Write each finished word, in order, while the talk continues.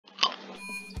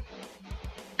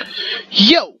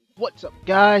Yo! What's up,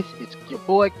 guys? It's your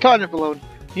boy Connor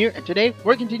here, and today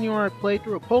we're continuing our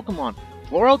playthrough of Pokemon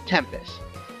Floral Tempus.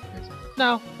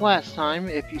 Now, last time,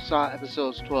 if you saw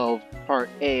episodes 12, Part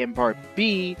A and Part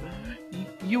B,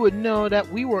 you would know that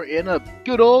we were in a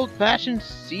good old-fashioned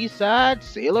seaside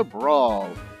sailor brawl.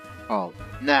 Oh,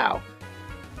 now,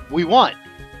 we won!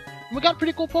 And we got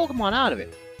pretty cool Pokemon out of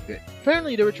it.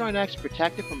 Apparently, they were trying to actually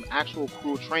protect it from actual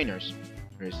cruel trainers.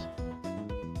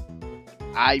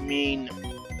 I mean,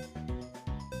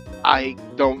 I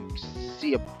don't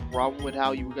see a problem with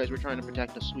how you guys were trying to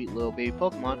protect a sweet little baby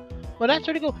Pokemon, but that's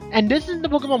pretty cool. And this is the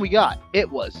Pokemon we got.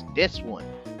 It was this one,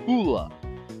 Hula,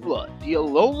 the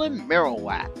Alolan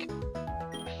Marowak.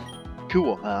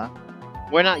 Cool, huh?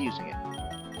 We're not using it.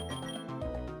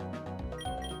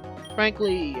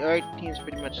 Frankly, our team's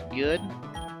pretty much good.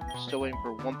 Still waiting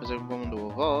for one Pacific Pokemon to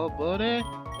evolve, but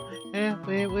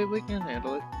we can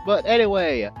handle it. But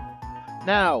anyway.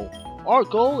 Now, our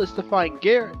goal is to find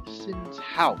Garrison's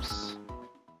house.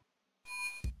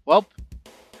 Well,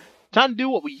 time to do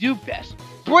what we do best,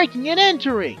 breaking and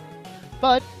entering!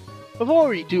 But, before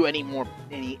we do any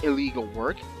illegal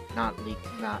work, not any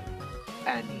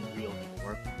real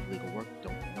illegal work,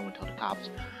 don't tell the cops,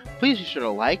 please be sure to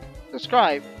like,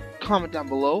 subscribe, comment down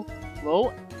below,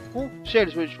 share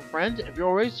this video with your friends, and if you're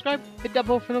already subscribed, hit that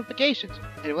bell for notifications.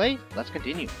 Anyway, let's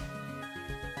continue.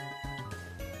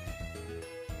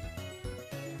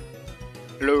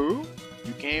 Hello?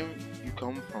 You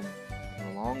come from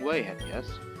a long way, yes?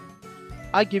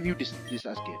 I give you this as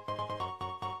gift.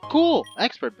 Cool!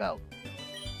 Expert belt.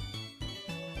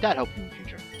 That help you in the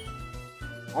future.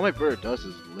 All my bird does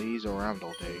is laze around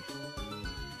all day.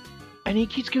 And he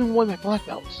keeps giving away my black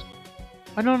belts.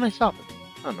 Why don't I stop him?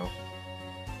 I don't know.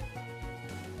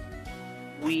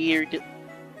 Weird.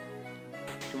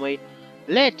 Wait.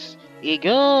 Let's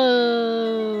go!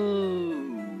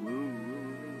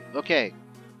 Okay.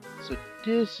 So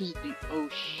this is the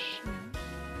ocean.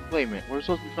 Wait a minute, we're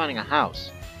supposed to be finding a house.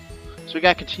 So we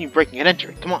gotta continue breaking and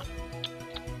entering. Come on.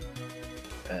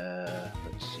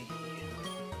 Let's see.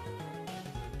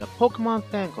 The Pokemon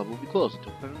fan club will be closed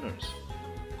until further notice.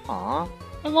 Aw,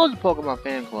 I love the Pokemon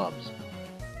fan clubs.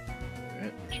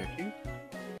 Alright, check you.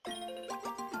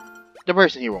 The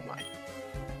person here won't mind.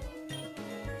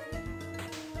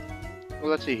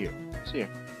 Well, let's see here. Let's see here.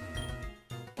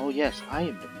 Oh yes, I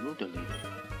am the Muda leader.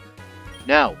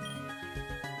 Now.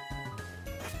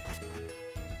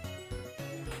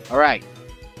 Alright.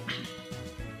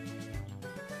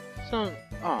 So,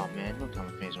 oh man, no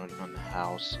time phase already on the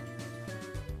house.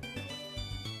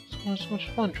 It's so much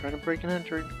fun trying to break and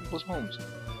enter into people's homes.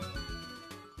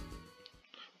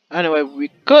 Anyway, we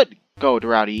could go to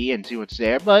Route E and see what's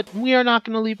there, but we are not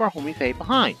going to leave our homie Faye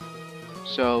behind.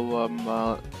 So,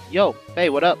 yo, Faye,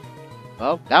 what up?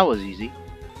 Well, that was easy.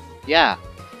 Yeah.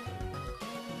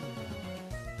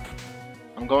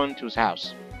 I'm going to his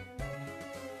house.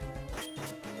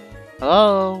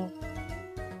 Hello?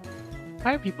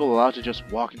 Why are people allowed to just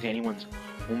walk into anyone's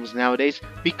homes nowadays?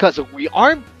 Because we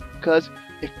aren't. Because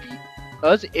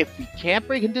if we can't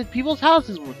break into people's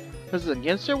houses because it's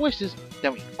against their wishes,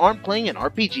 then we aren't playing an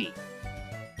RPG.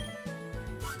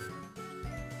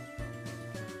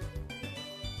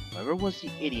 Whoever was the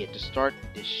idiot to start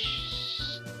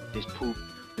this poop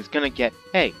is gonna get.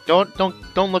 Hey, don't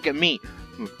look at me.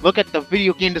 Look at the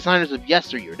video game designers of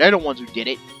yesteryear. They're the ones who did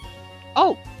it.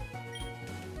 Oh,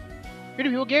 you're the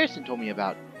people Garrison told me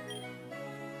about.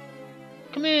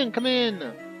 Come in.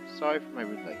 Sorry for my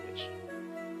rude language.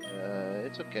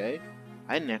 It's okay.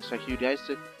 I didn't expect you guys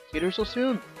to get here so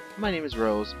soon. My name is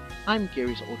Rose. I'm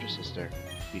Gary's older sister.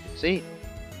 You can see.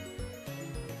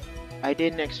 I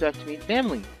didn't expect to meet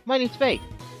family. My name's Faye.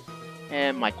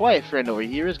 And my quiet friend over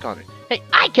here is Connor. Hey,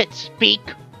 I can speak!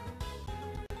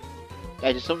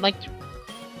 I just don't like to.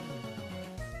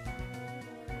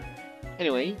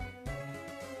 Anyway,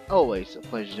 always a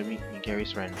pleasure to meet you,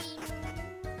 Gary's friends.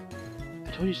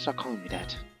 I told you to stop calling me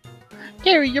that.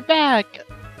 Gary, you're back!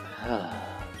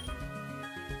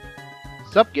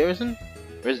 Sup, Garrison?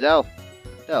 Where's Del?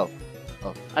 Oh,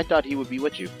 I thought he would be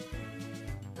with you.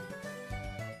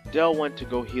 Del went to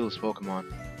go heal his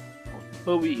Pokemon.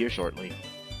 He'll be here shortly.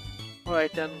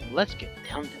 Alright then, let's get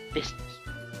down to business.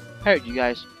 I heard you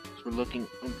guys were looking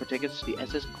for tickets to the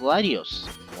SS Gladios.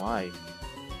 Why?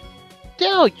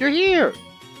 Del, you're here!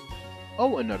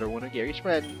 Oh, another one of Gary's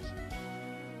friends.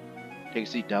 Take a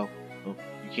seat, Del. Oh,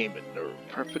 you came at the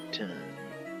perfect time.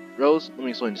 Rose, let me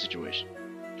explain the situation.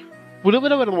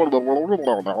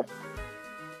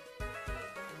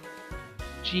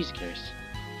 Jeez, Garrison.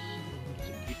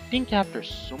 You think after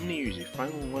so many years you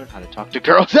finally learned how to talk to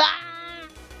girls? I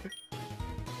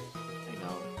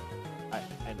know.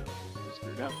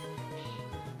 go.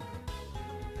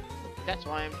 That's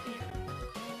why I'm here.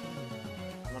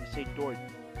 I want to save Dory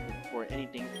before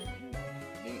anything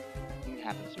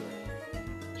happens to her.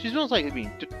 She's most likely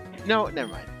being... No,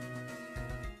 never mind.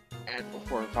 And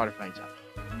before her father finds out.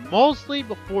 Mostly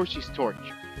before she's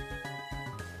tortured.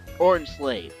 Or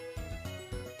enslaved.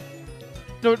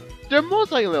 No, there are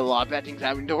most likely a lot of bad things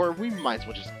happening to her. We might as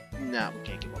well just... Nah, we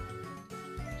can't give up.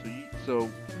 So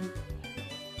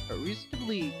a reason to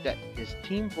believe that this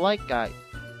Team Flight guy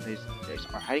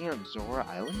are hiding on Zora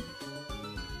Island?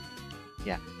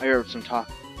 Yeah, I heard some talk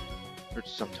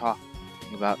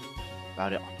about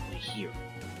it on the way here.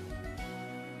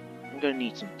 I'm gonna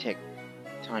need some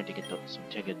time to get some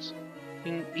tickets. I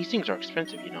mean, these things are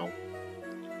expensive, you know.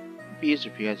 It'd be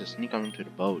easier for you guys to sneak onto the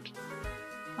boat.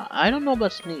 I don't know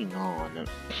about sneaking on. Once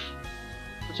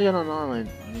I get on an island,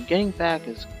 getting back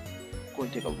is going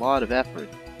to take a lot of effort.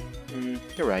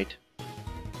 You're right.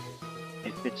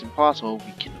 If it's impossible,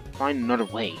 we can find another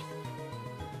way.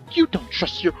 You don't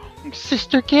trust your own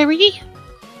sister, Gary?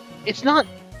 It's not...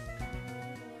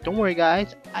 Don't worry,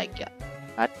 guys. I got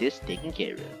this taken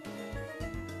care of.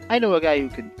 I know a guy who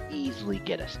can easily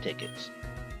get us tickets.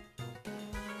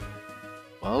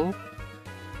 Well,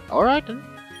 alright then.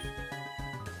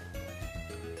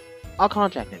 I'll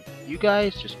contact him. You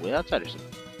guys just wait outside or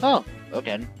something. Oh,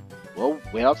 okay. Well,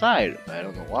 wait outside. I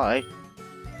don't know why.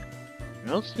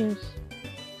 Mel seems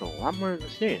a lot more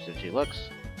mysterious than she looks.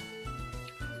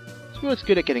 She was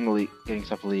good at getting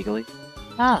stuff illegally.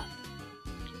 Ah.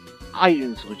 I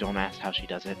usually don't ask how she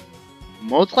does it.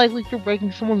 Most likely through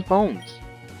breaking someone's bones.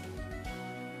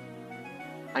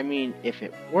 I mean, if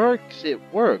it works, am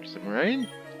I right?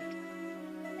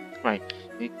 Right.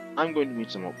 I'm going to meet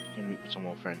some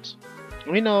old friends. Let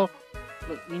me know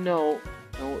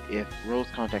if Rose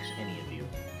contacts any of you.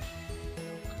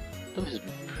 Life has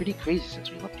been pretty crazy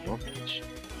since we left the orphanage.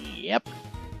 Yep.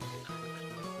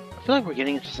 I feel like we're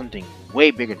getting into something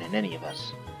way bigger than any of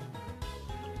us.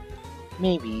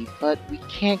 Maybe, but we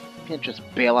can't just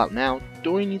bail out now.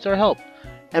 Dory needs our help.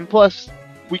 And plus,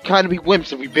 we'd kinda be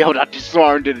wimps if we bailed out this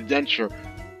far into the denture.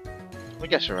 I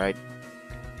guess you're right.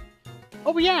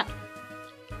 Oh yeah!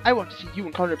 I want to see you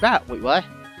encounter Bat. Wait, what?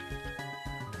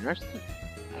 I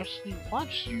actually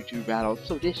watched you two battle,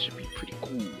 so this should be pretty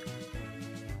cool.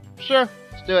 Sure,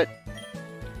 let's do it.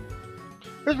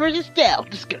 First versus Stealth.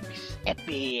 This is gonna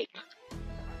be epic.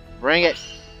 Bring it.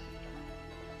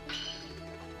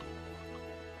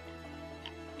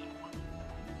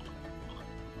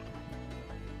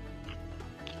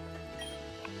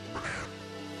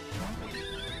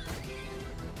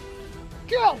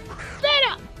 Go!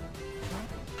 Better!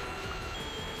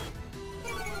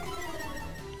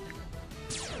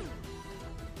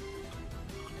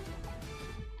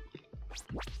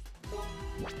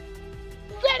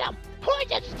 Venom!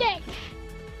 Poison stick!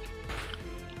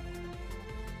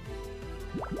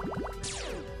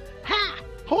 Ha!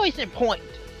 Poison point!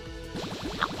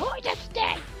 A poison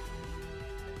stick!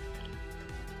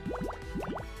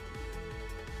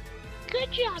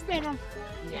 Good job, Venom!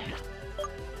 Now,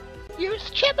 use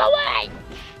chip away!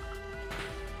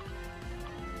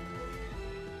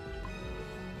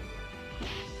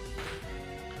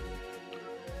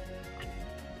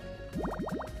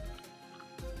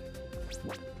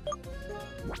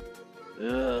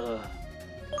 Ugh.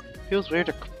 Feels weird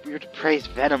to praise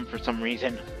Venom for some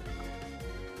reason.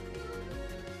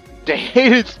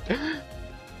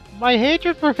 My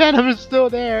hatred for Venom is still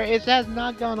there. It has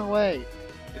not gone away.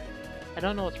 I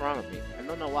don't know what's wrong with me. I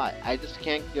don't know why. I just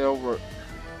can't get over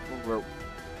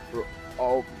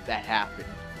all that happened.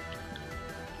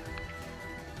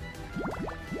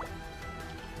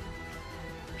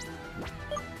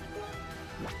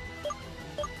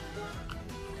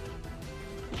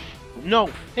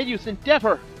 No! They use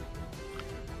Endeavor!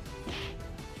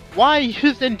 Why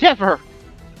use Endeavor?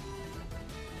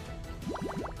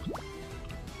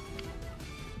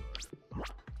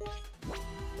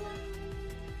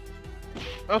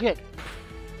 Okay.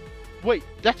 Wait,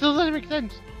 that still doesn't make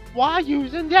sense. Why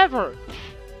use Endeavor?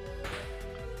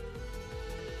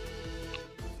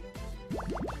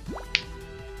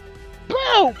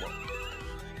 Boom!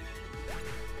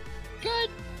 Good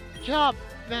job,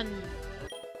 Ben.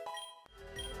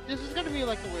 This is gonna be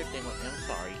like a weird thing with me, I'm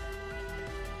sorry.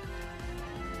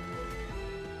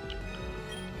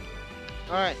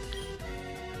 Alright.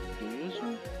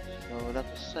 Usual? So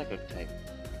that's a psychic type.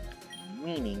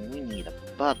 Meaning we need a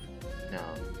bug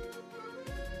now.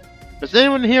 Does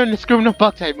anyone here in this group know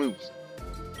bug type moves?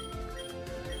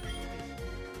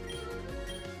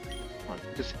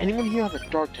 Does anyone here have a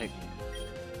dark type move?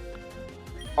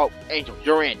 Oh, Angel,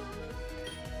 you're in.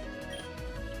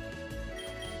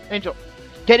 Angel,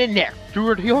 get in there.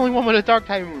 You're the only one with a dark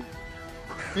type move.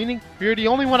 Meaning, you're the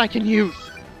only one I can use.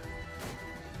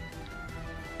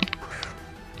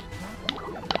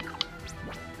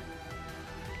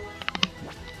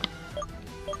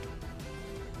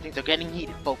 Things are getting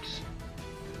heated, folks.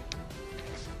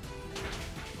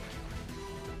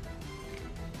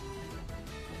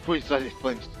 Please let it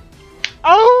flinch.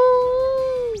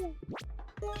 Oh!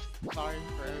 Sorry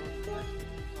for everyone.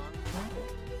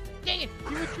 Dang it!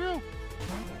 You withdrew!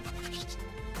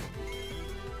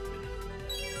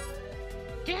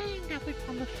 Dang, that was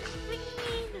from the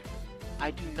screen! I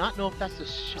do not know if that's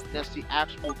the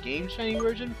actual game shiny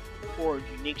version or a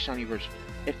unique shiny version.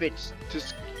 If it's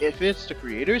the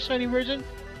creator's shiny version,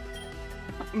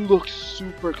 it looks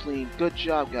super clean. Good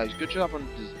job, guys. Good job on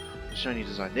the shiny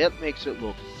design. That makes it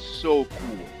look so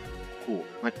cool.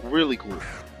 Like really cool.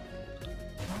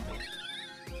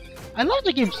 I love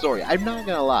the game's story. I'm not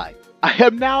gonna lie.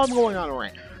 I'm going on a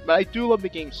rant, but I do love the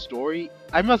game's story.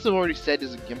 I must have already said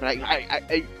this again, but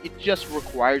it just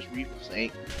requires me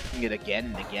saying it again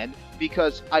and again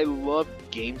because I love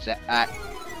games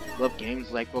love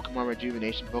games like Pokemon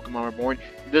Rejuvenation, Pokemon Reborn.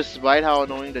 Despite how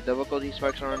annoying the difficulty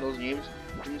spikes are in those games,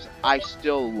 I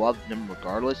still love them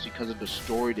regardless because of the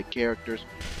story, the characters.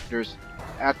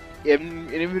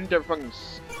 Even their fucking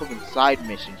side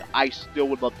missions, I still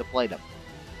would love to play them.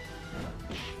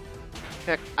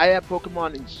 Heck, I have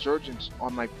Pokemon Insurgents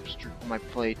on my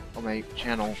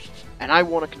channel, and I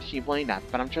want to continue playing that.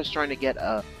 But I'm just trying to get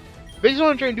basically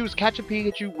what I'm trying to do is catch a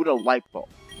Pikachu with a light bulb.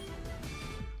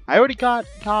 I already got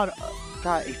a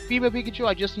female Pikachu.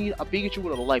 I just need a Pikachu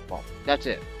with a light bulb. That's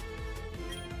it.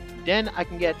 Then I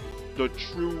can get the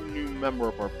true new member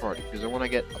of our party because I want to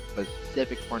get a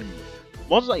specific party member.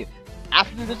 Most likely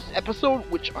after this episode,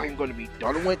 which I'm going to be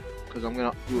done with, because I'm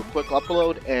going to do a quick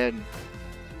upload and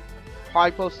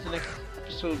probably post the next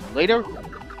episode later.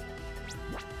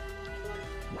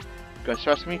 Because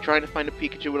trust me, trying to find a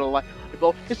Pikachu with a light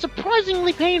bulb is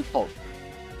surprisingly painful.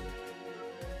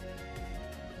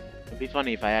 It'd be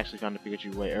funny if I actually found a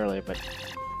Pikachu way earlier, but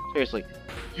seriously,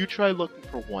 you try looking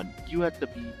for one, you have to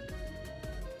be...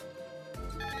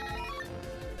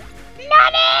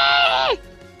 NANI?!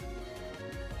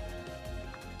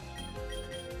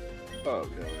 Oh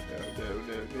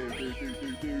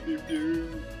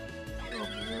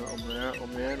no. Oh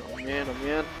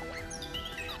man.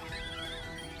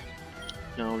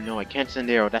 No, I can't send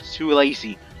Arrow, that's too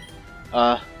lazy.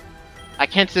 I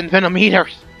can't send Venom either!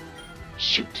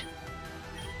 Shoot.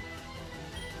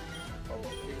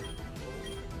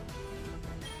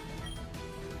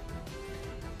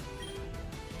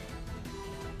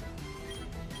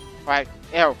 Alright,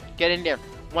 Arrow, get in there.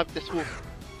 Wipe the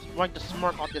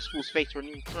smirk off this fool's face when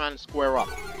you're trying to square up.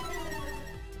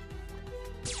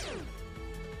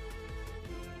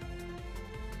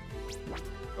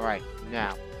 Alright,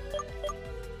 now.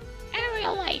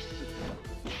 Aerial Ice!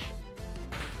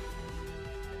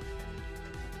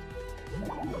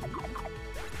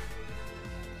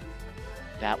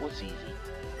 That was easy.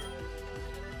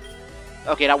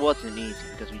 Okay, that wasn't easy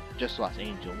because we just lost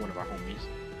Angel, one of our homies.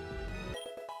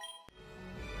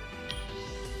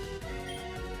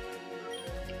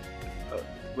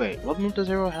 Wait, what move does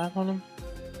Arrow have on him?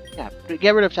 Yeah,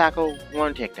 get rid of Tackle,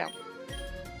 one takedown.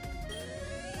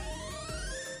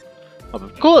 Oh,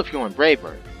 but cool if you want Brave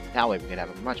Bird. That way we could have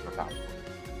a much more powerful.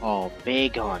 Oh,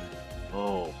 Bagon.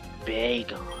 Oh,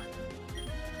 Bagon.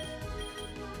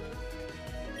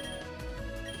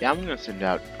 Yeah, I'm gonna send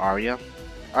out Arya.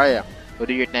 Arya, go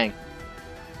do your thing.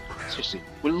 Seriously,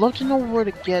 would love to know where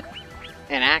to get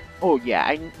an act. Oh yeah,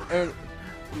 I'm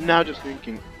now just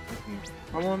thinking.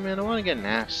 Come on, man, I want to get an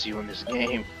Axew in this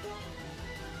game.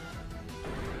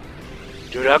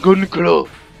 Dragon Claw.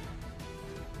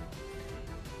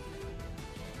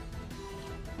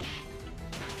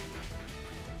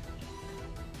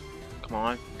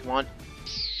 Come on.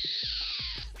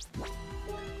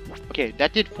 Okay,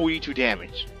 that did 42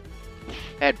 damage.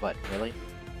 Headbutt, really?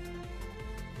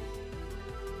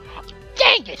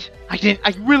 Dang it!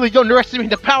 I really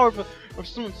underestimated the power of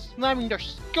someone slamming their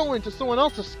skull into someone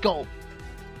else's skull.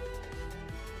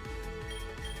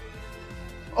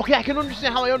 Okay, I can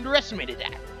understand how I underestimated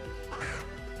that.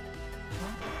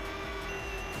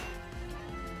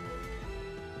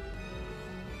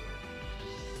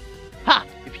 Ha!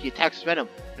 If he attacks Venom,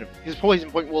 his poison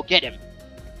point will get him.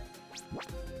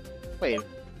 Wait,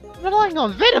 I'm relying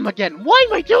on Venom again. Why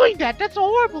am I doing that? That's a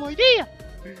horrible idea.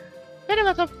 Venom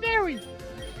has a very,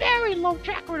 very low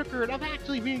track record of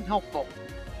actually being helpful.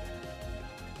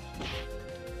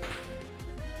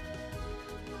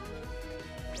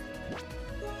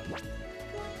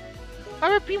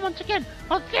 I repeat once again,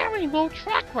 a very low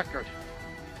track record.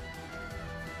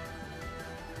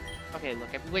 Okay, look,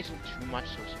 I've been wasting too much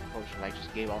social potion. I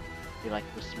just gave out like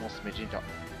a small smidgen to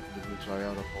the roots are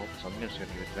out of hope, so I'm just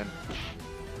gonna do it then.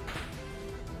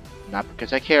 Not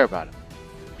because I care about him.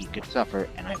 He could suffer,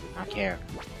 and I would not care.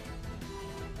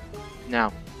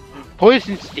 Now,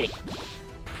 poison stick.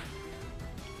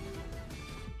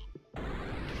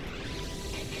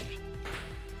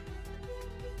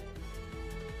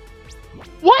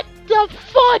 What the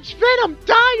fudge? Venom,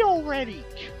 die already!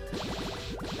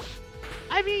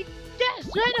 I mean, yes,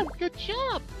 Venom, good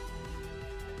job!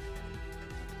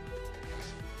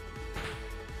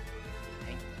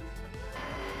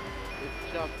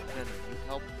 Good job, Venom. You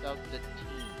helped out the team.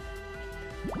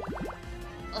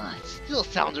 It still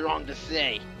sounds wrong to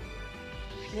say.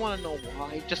 If you want to know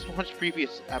why, just watch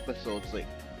previous episodes. Like,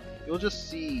 you'll just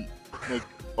see like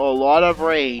a lot of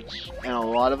rage and a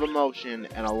lot of emotion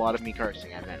and a lot of me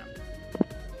cursing at Venom.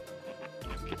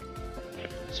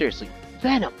 Seriously,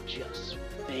 Venom just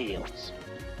fails.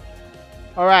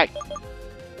 Alright.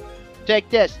 Take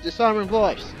this, disarming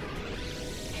voice.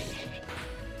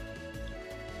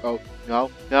 Oh,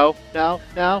 no, no, no,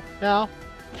 no, no.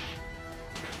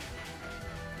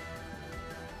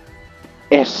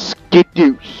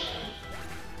 Skidoosh.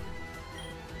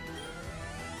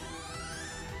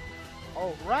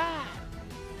 Alright.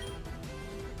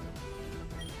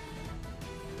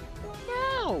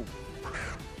 No.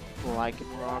 Like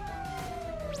and rock.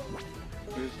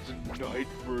 This is the night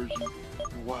version.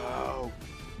 Wow.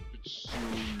 It's so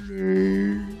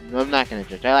lame. I'm not gonna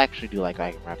judge. I actually do like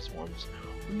and rap swarms.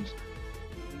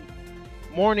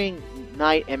 Morning,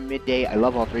 night, and midday. I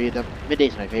love all three of them.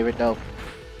 Midday's my favorite though.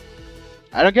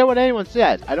 I don't care what anyone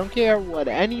says. I don't care what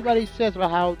anybody says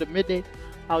about how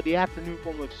the afternoon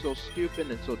form looks so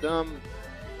stupid and so dumb.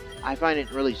 I find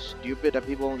it really stupid that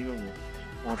people even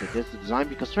want to diss the design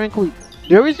because frankly,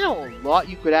 there isn't a lot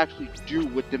you could actually do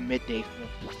with the midday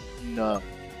form,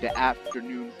 the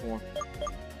afternoon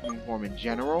form in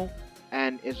general.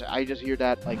 And I just hear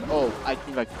that like, oh, I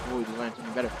think I could totally design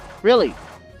something better. Really?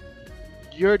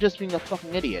 You're just being a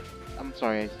fucking idiot. I'm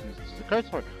sorry, I used the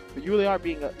curse word. But you really are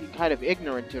being kind of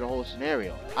ignorant to the whole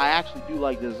scenario. I actually do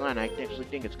like the design. I actually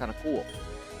think it's kind of cool.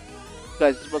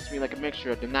 Because it's supposed to be like a mixture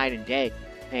of the night and day.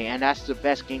 Hey, and that's the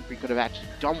best Game Freak could have actually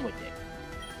done with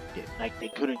it. Like, they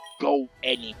couldn't go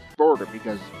any further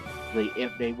because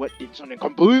if they did something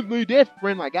completely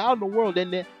different, like out in the world, then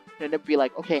they'd be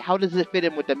like, okay, how does it fit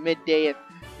in with the midday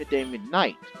and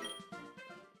midnight?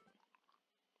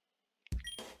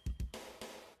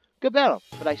 Good battle,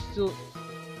 but I still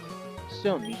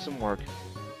need some work.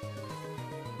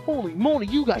 Holy moly,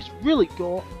 you guys really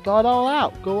go all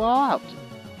out.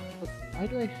 But why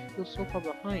do I feel so far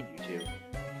behind you two?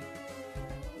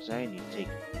 Because I need to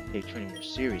take training more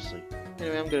seriously.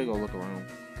 Anyway, I'm gonna go look around.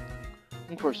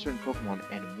 Looking for a certain Pokemon,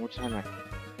 and the more time I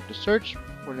have to search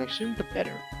for next soon, the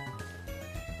better.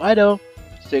 I know.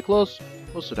 Stay close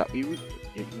so that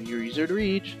you're easier to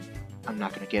reach. I'm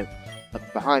not gonna get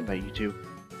left behind by you two.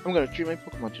 I'm gonna treat my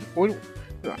Pokemon to the point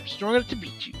where I'm strong enough to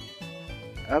beat you.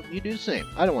 I hope you do the same.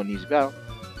 I don't want an easy battle.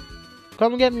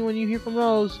 Come and get me when you hear from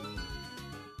Rose.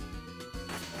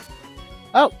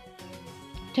 Oh!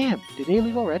 Damn, did they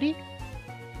leave already?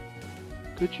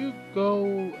 Could you go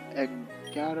and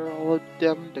gather all of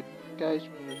them? The guys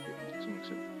from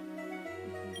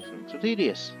so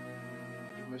tedious.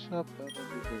 Myself,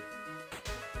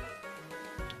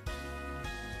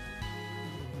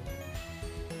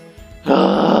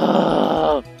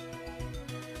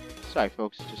 sorry,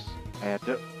 folks. Just I have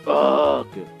to. Oh,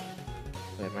 good.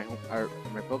 Are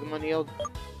my Pokemon healed?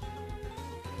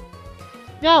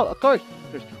 No, of course.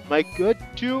 My good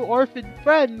two orphan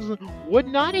friends would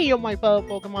not heal my fellow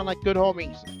Pokemon like good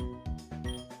homies.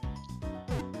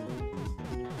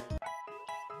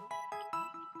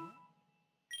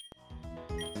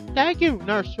 Thank you,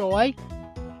 Nurse Joy.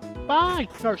 Bye,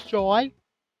 Nurse Joy.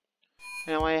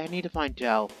 Anyway, I need to find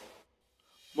Dell.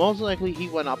 Most likely he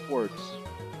went upwards.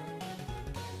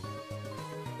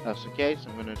 If that's the case,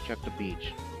 I'm gonna check the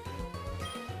beach.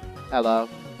 Hello.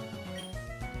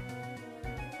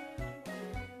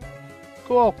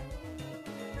 Cool.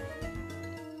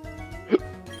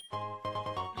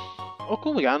 Oh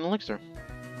cool, we got an elixir.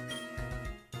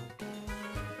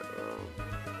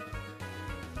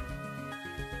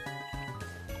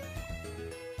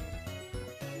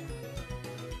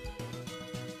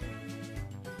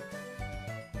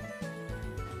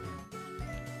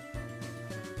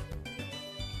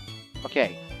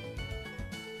 Okay.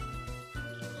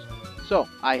 So,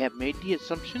 I have made the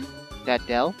assumption that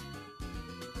Dell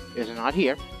is not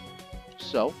here.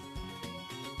 So,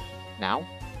 Now,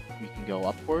 we can go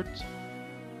upwards.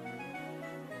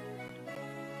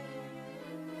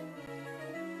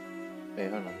 Wait,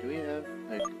 hold on. Do we have,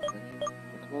 like, any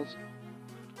Pokeballs?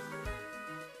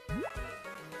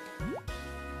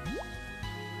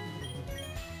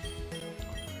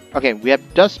 Okay, we have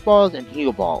Dust Balls and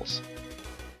Heal Balls.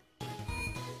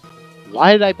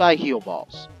 Why did I buy Heal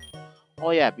Balls? Oh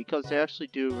yeah, because they actually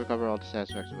do recover all the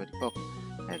satisfaction with the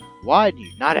Pokemon. And why do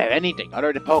you not have anything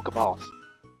other than Pokeballs?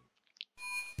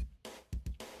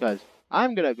 Because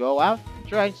I'm gonna go out and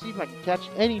try and see if I can catch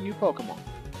any new Pokemon.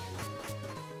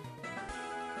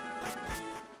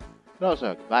 No,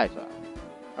 sir. Goodbye, sir.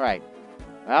 Alright.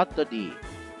 Out the D.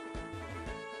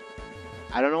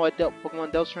 I don't know what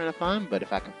Pokemon Del's trying to find, but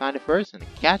if I can find it first and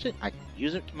catch it, I can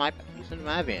use it to my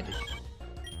advantage.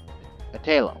 A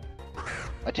Tailo.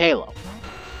 A Tailo.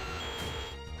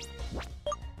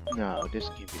 No, this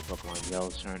can't be the Pokemon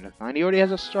Del's trying to find. He already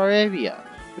has a Staravia,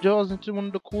 which is into one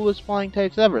of the coolest flying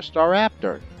types ever,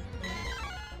 Staraptor.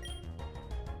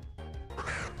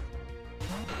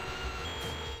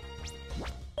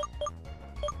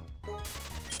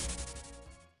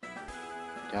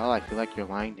 Del, I feel like you're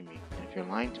lying to me. And if you're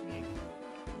lying to me...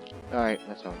 Alright,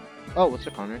 that's all. Oh, what's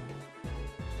the corner?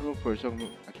 I'm looking for something.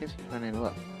 I can't seem to find any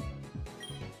left.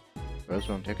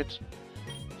 Rosebone tickets?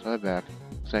 Slide back.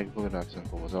 Looks like the Pokedex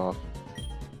symbol was off.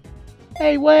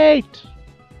 Hey, wait!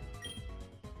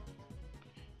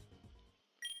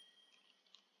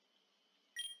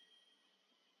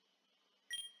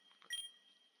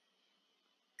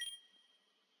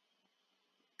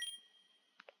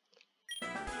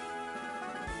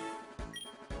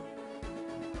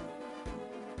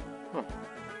 Huh.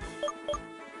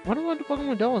 I wonder what the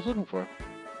Pokemon Del was looking for.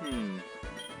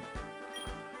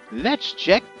 Let's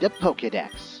check the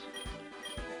Pokedex.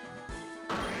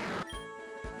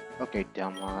 Okay,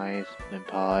 Delmais,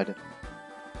 Limpod.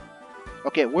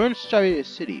 Okay, we're in Staravia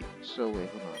City, so wait,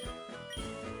 hold on.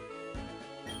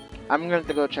 I'm going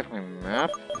to go check my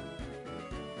map.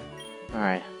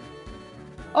 Alright.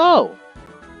 Oh!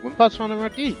 Wimpod's found a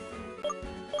Rocky.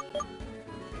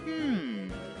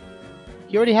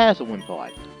 He already has a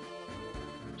Wimpod,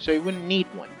 so he wouldn't need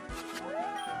one.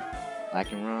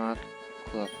 Lycanroc,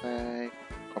 Clefairy,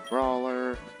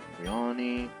 Cabrawler,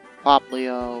 Rioni,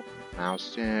 Poplio,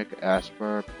 Moustick,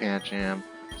 Esper, Pancham,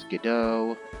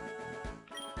 Skiddo.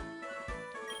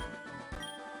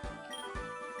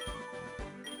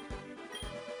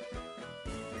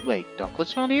 Wait,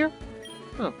 Ducklet's not here?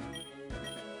 Huh.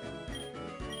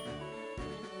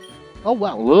 Oh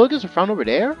wow, Lilligans are found over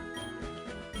there?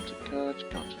 Catch,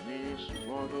 Consternation,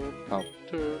 Waddle,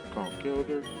 Palpiter,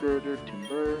 Conkeldurr, Girder,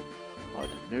 Timber,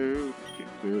 Audino,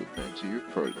 Ginkgo, Fancy,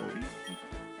 Prozoid,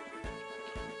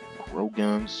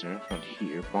 Rogun, Surf,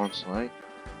 here, Bonsai,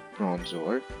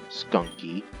 Bronzor,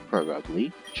 Skunky,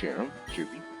 Perugly, Cherum,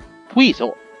 Droopy,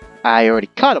 Weasel! I already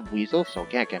caught a Weasel, so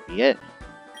can't be it.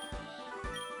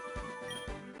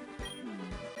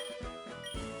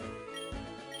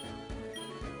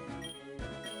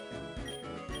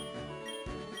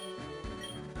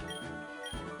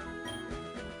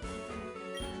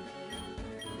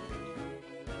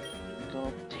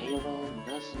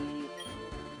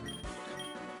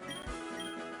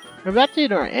 We're about to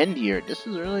hit our end here. This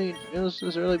is really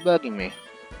bugging me.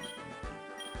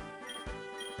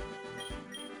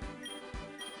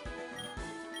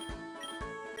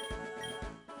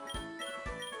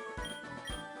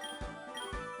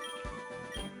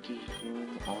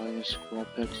 All your scroll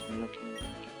picks looking.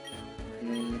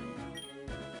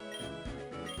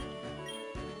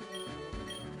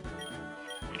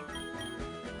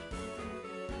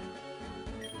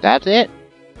 That's it.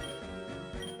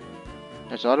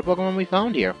 That's all the Pokemon we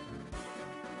found here.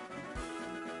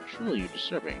 Truly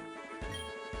disturbing.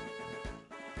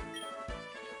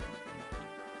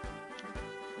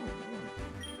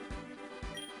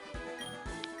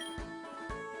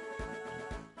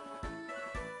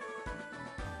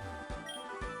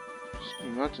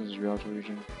 Mountains Realtor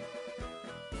region.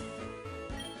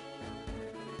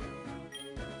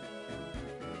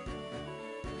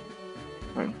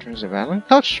 In terms of Island?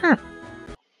 Oh, sure.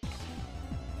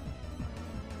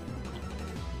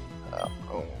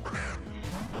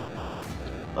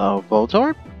 Oh,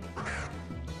 Voltorb?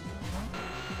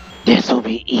 This'll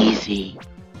be easy.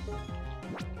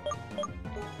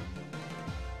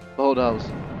 Bulldoze.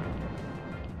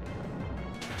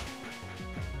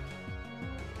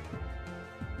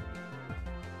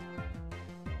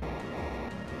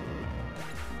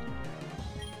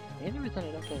 The only reason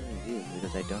I don't get any views is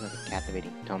because I don't have a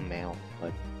captivating thumbnail,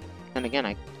 but then again,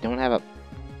 I don't have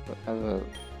a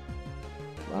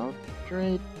Wild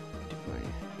Trade.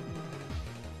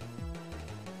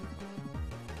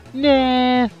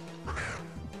 Nah.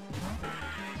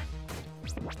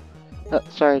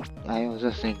 Sorry, I was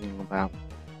just thinking about.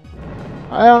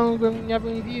 I don't have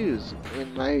any views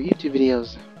in my YouTube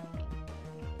videos.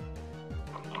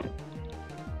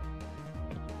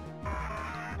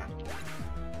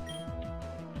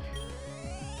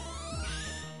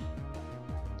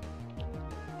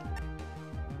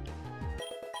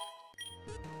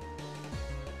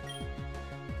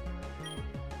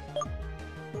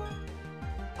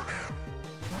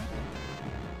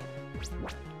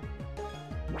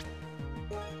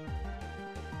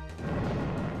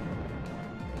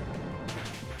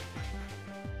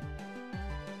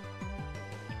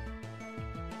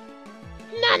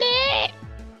 Nani?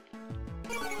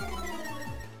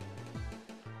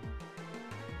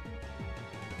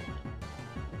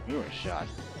 Mirror shot.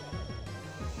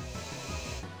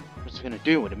 What's it gonna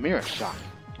do with a mirror shot?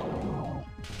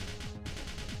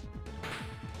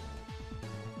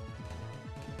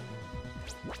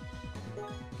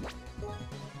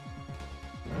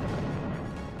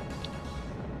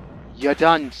 You're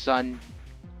done, son.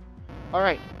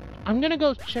 Alright, I'm gonna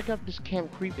go check out this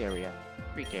Camp Creek area.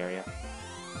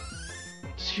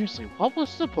 Seriously, what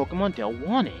was the Pokemon Dale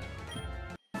wanted?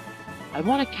 I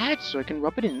want a cat so I can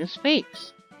rub it in his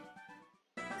face.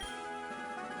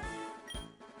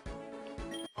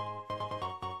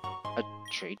 A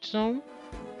trade zone?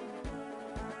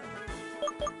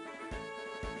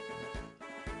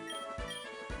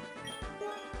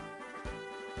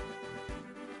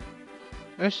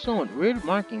 There's some weird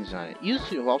markings on it, used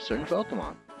to evolve certain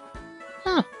Pokemon.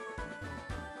 Huh.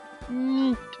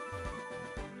 Neat.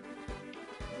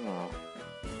 Oh.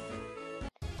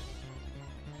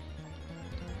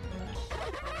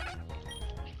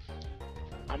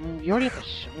 You already have a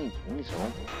shiny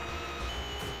Weasel.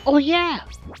 Oh yeah!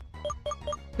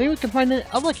 Maybe we can find an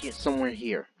Elekid somewhere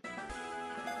here.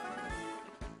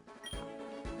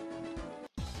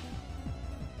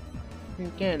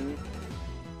 Again,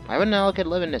 why would an Elekid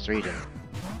live in this region?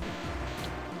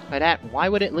 By that, why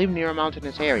would it live near a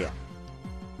mountainous area?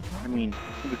 I mean,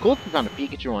 it'd be cool if we found a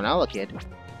Pikachu or an Elekid.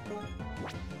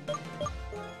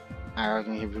 I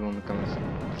reckon everyone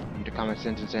in the comment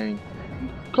section saying,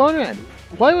 Conrad,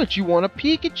 why would you want a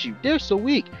Pikachu? They're so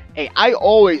weak. Hey, I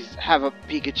always have a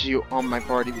Pikachu on my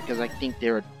party because I think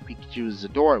Pikachu is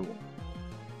adorable.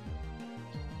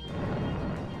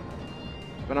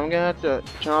 But I'm gonna have to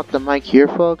turn off the mic here,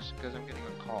 folks, because I'm getting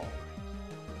a call.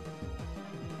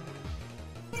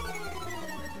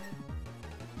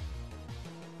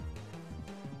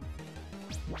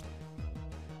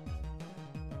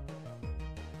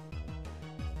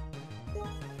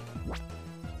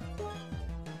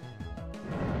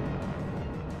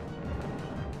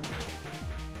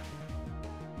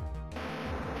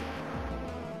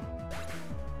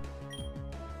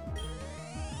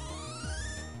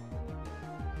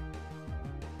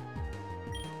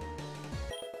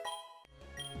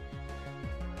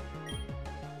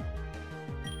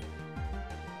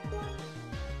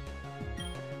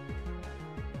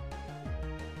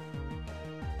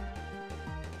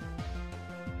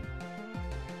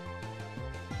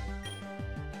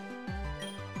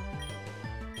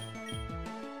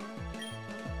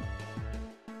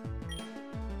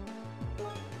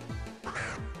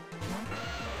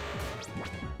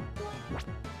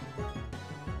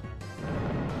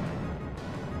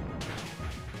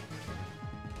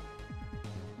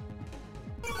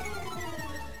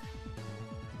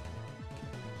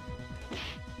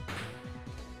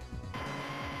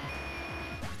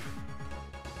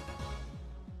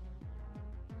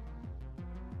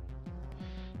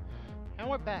 And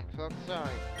we're back, folks. Sorry,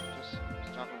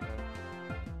 just talking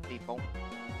to people.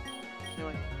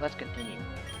 Anyway, let's continue.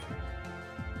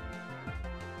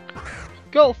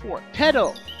 Go for it,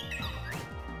 pedal!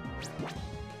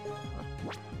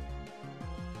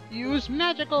 Use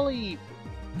Magical Leap!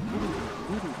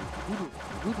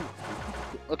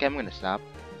 Okay, I'm gonna stop.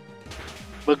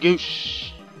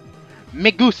 Bagoosh!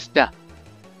 Me gusta!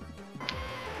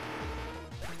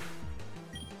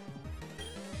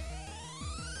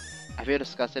 I feel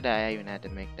disgusted that I even had to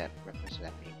make that reference to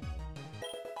that meme.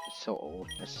 It's so old.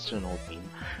 That's such an old meme.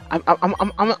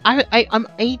 I'm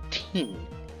 18.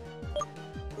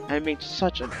 I made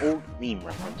such an old meme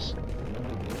reference.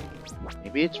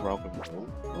 Maybe it's rock and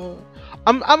roll.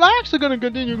 I'm actually gonna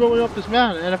continue going up this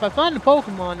mountain, and if I find a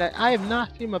Pokemon that I have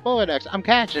not seen my Pokédex, I'm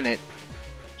catching it.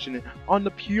 On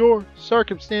the pure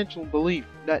circumstantial belief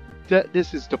that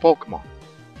this is the Pokemon.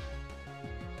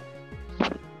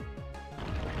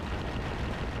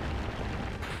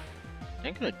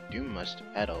 Ain't gonna do much to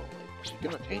pedal, like, she's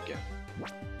gonna take it.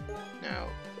 Now,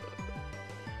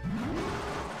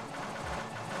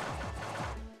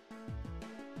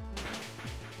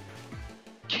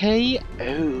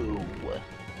 KO.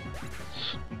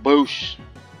 Boosh.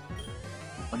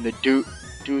 On the do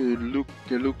look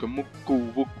muku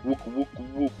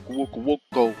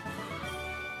woko.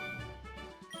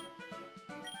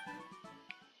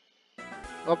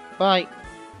 Oh, bye.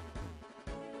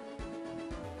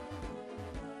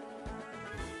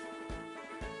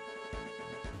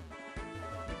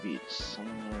 Maybe it's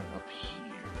somewhere up here.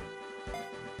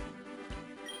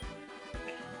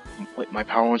 With my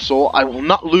power and soul, I will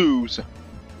not lose.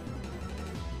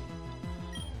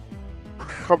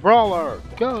 Cabrawler,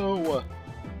 go!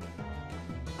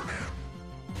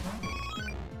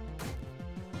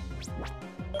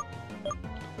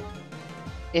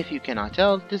 If you cannot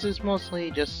tell, this is mostly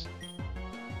just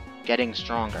getting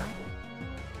stronger.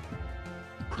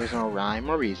 There's no rhyme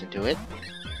or reason to it.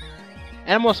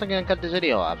 And I'm also gonna cut this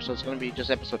video off, so it's gonna be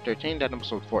just episode 13, then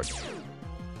episode 14.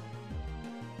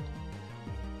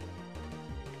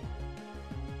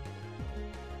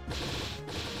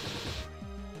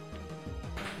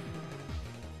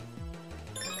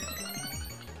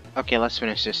 Okay, let's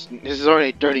finish this. This is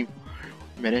already 30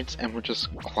 minutes, and we're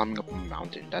just climbing up a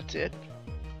mountain. That's it.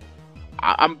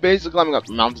 I'm basically climbing up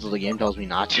the mountains until the game tells me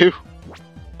not to.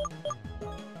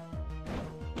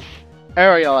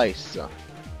 Aerial ice.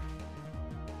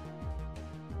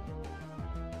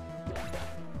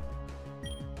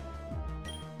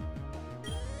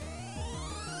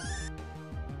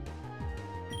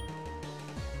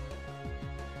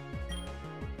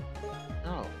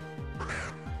 No.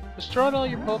 Destroy all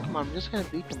your Pokemon. I'm just gonna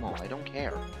beat them all. I don't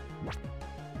care.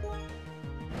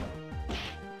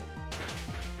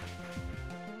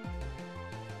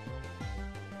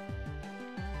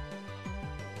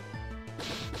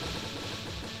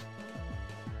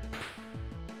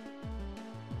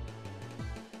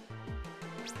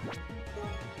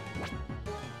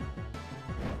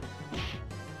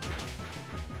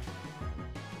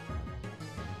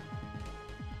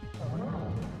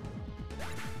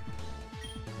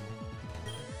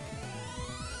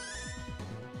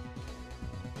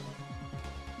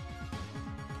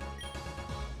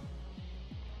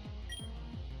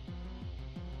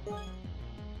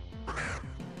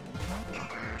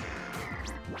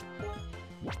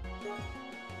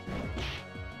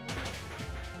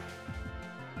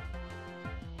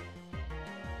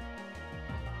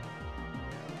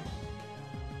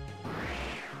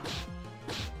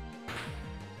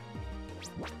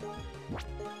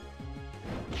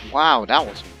 Wow, that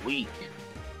was weak.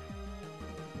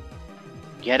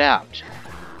 Get out.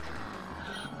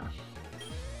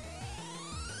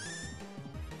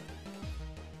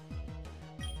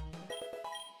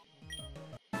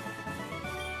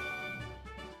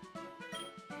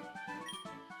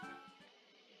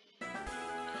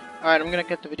 Alright, I'm gonna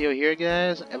cut the video here,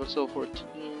 guys. Episode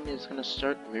 14 is gonna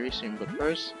start very soon, but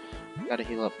first, I gotta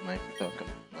heal up my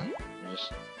Pokemon.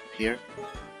 Just here.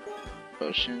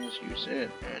 Potions, use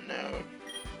it, and now.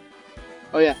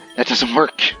 Oh yeah, that doesn't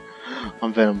work.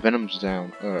 On Venom. Venom's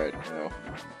down. Alright, now.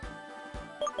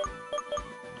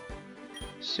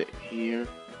 Sit here.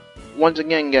 Once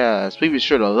again, guys, please be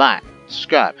sure to like,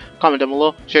 subscribe, comment down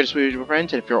below, share this video with your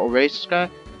friends, and if you're already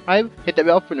subscribed, hit that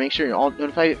bell to make sure you're all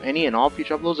notified of any and all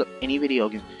future uploads of any video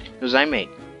games I make.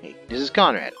 Hey, this is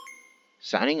Conrad,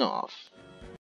 signing off.